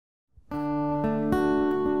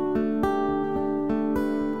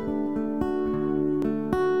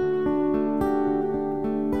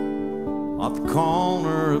off the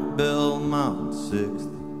corner of Belmont and 6th.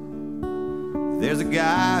 There's a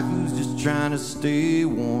guy who's just trying to stay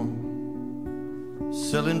warm,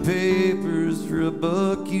 selling papers for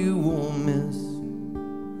 $1 you won't miss,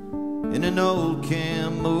 in an old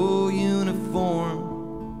camo uniform.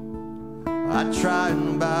 I try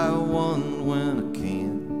and buy one when I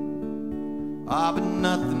can, but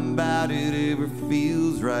nothing about it ever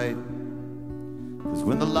feels right. 'Cause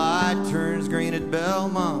when the light turns green at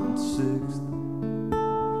Belmont 6th,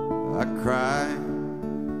 I cry.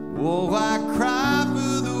 Oh, I cry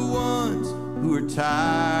for the ones who are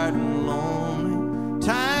tired and lonely,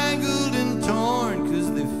 tangled and torn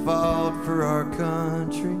 'cause they fought for our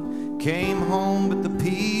country. Came home but the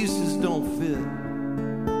pieces don't fit,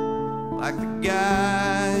 like the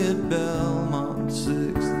guy at Belmont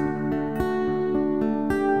 6th.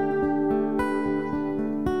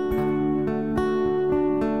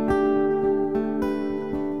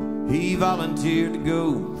 He volunteered to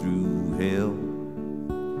go through hell,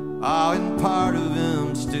 and part of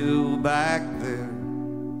him still back there.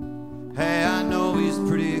 Hey, I know he's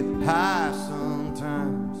pretty high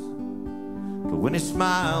sometimes, but when he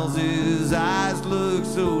smiles his eyes look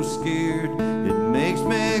so scared. It makes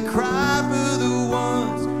me cry for the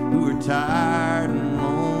ones who are tired and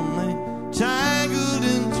lonely, tangled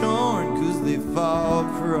and torn 'cause they fought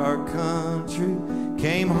for our country.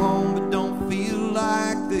 Came home but don't feel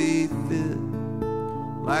like they fit,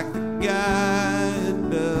 like the guy at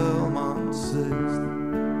Belmont 6th.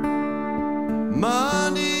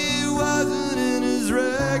 Money wasn't in his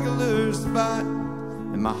regular spot,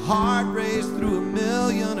 and my heart raced through a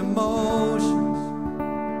million emotions.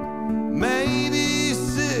 Maybe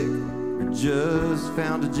sick or just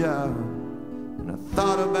found a job, and I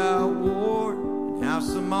thought about war and how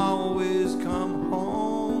some always come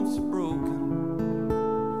home so broken,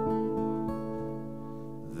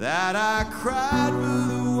 that I cried for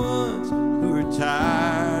the ones who are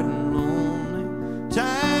tired and lonely,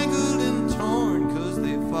 tangled and torn 'cause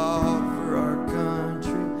they fought for our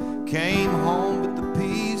country. Came home but the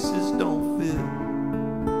pieces don't fit,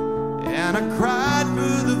 and I cried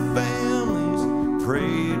for the families,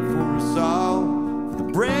 prayed for us all, for the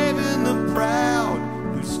brave and the proud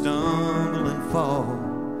who stumble and fall.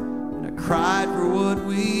 And I cried for what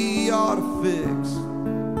we ought to fix,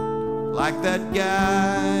 like that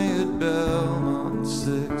guy at Belmont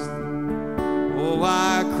 6th. Oh,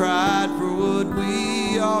 I cried for what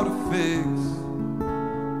we ought to fix,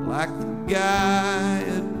 like the guy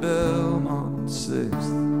at Belmont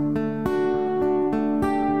 6th.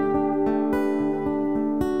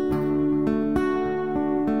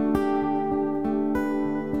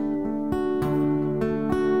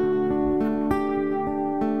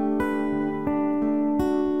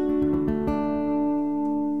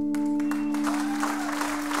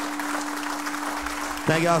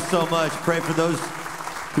 Thank y'all so much. Pray for those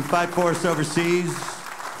who fight for us overseas,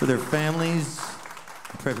 for their families.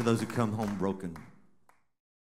 Pray for those who come home broken.